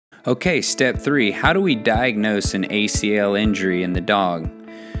Okay, step 3, how do we diagnose an ACL injury in the dog?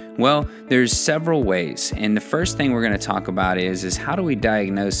 Well, there's several ways, and the first thing we're going to talk about is how do we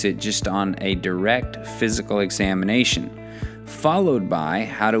diagnose it just on a direct physical examination, followed by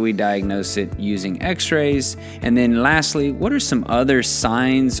how do we diagnose it using x-rays, and then lastly, what are some other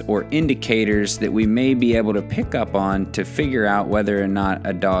signs or indicators that we may be able to pick up on to figure out whether or not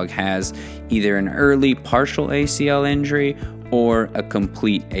a dog has either an early partial ACL injury or a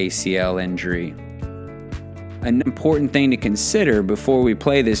complete ACL injury. An important thing to consider before we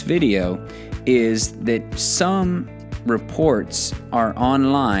play this video is that some reports are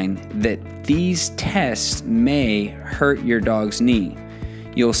online that these tests may hurt your dog's knee.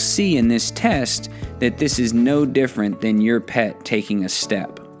 You'll see in this test that this is no different than your pet taking a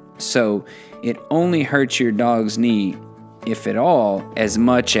step. So it only hurts your dog's knee, if at all, as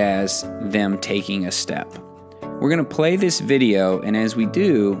much as them taking a step. We're going to play this video, and as we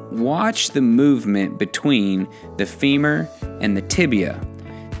do, watch the movement between the femur and the tibia.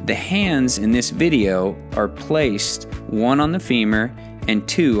 The hands in this video are placed, one on the femur and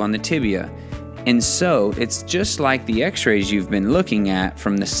two on the tibia. And so it's just like the x-rays you've been looking at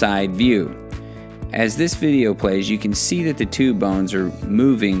from the side view. As this video plays, you can see that the two bones are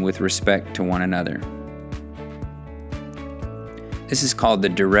moving with respect to one another. This is called the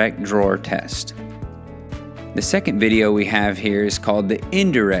direct drawer test. The second video we have here is called the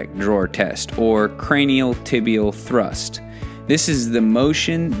indirect drawer test, or cranial-tibial thrust. This is the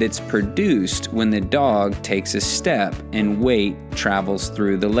motion that's produced when the dog takes a step and weight travels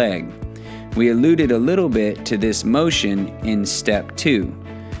through the leg. We alluded a little bit to this motion in step 2.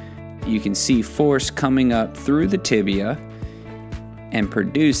 You can see force coming up through the tibia and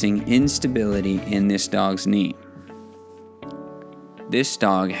producing instability in this dog's knee. This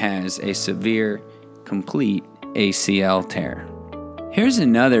dog has a severe complete ACL tear. Here's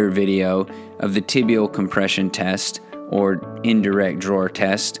another video of the tibial compression test, or indirect drawer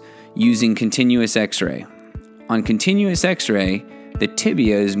test, using continuous x-ray. On continuous x-ray, the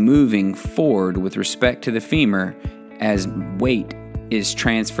tibia is moving forward with respect to the femur as weight is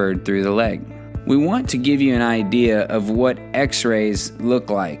transferred through the leg. We want to give you an idea of what x-rays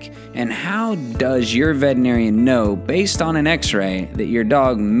look like, and how does your veterinarian know based on an x-ray that your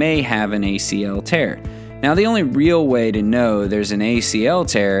dog may have an ACL tear. Now, the only real way to know there's an ACL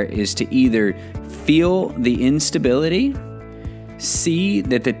tear is to either feel the instability, see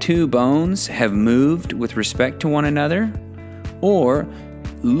that the two bones have moved with respect to one another, or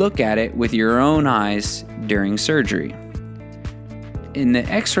look at it with your own eyes during surgery. In the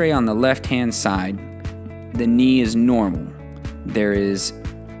x-ray on the left-hand side, the knee is normal. There is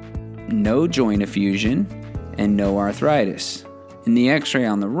no joint effusion and no arthritis. In the x-ray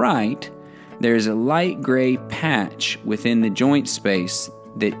on the right, there is a light gray patch within the joint space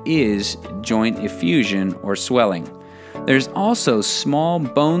that is joint effusion or swelling. There's also small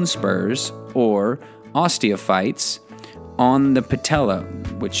bone spurs or osteophytes on the patella,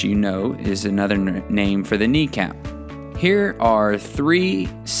 which you know is another name for the kneecap. Here are 3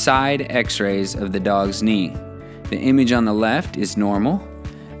 side x-rays of the dog's knee. The image on the left is normal.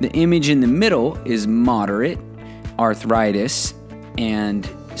 The image in the middle is moderate arthritis and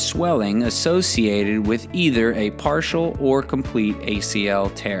swelling associated with either a partial or complete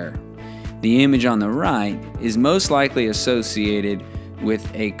ACL tear. The image on the right is most likely associated with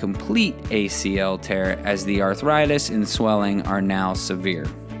a complete ACL tear, as the arthritis and swelling are now severe.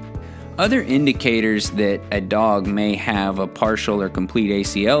 Other indicators that a dog may have a partial or complete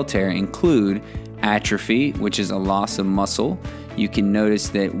ACL tear include atrophy, which is a loss of muscle. You can notice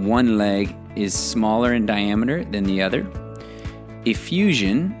that one leg is smaller in diameter than the other.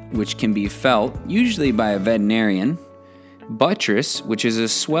 Effusion, which can be felt usually by a veterinarian. Buttress, which is a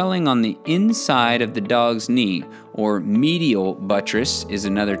swelling on the inside of the dog's knee, or medial buttress is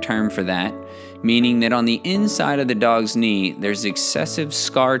another term for that, meaning that on the inside of the dog's knee there's excessive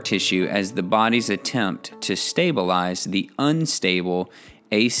scar tissue as the body's attempt to stabilize the unstable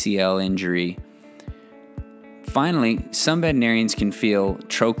ACL injury. Finally, some veterinarians can feel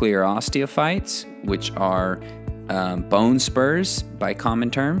trochlear osteophytes, which are bone spurs by common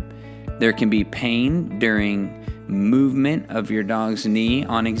term. There can be pain during movement of your dog's knee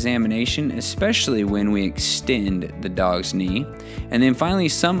on examination, especially when we extend the dog's knee. And then finally,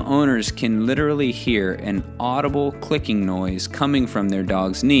 some owners can literally hear an audible clicking noise coming from their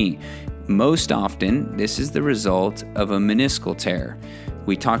dog's knee. Most often, this is the result of a meniscal tear.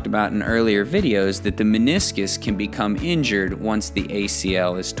 We talked about in earlier videos that the meniscus can become injured once the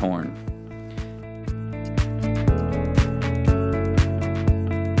ACL is torn.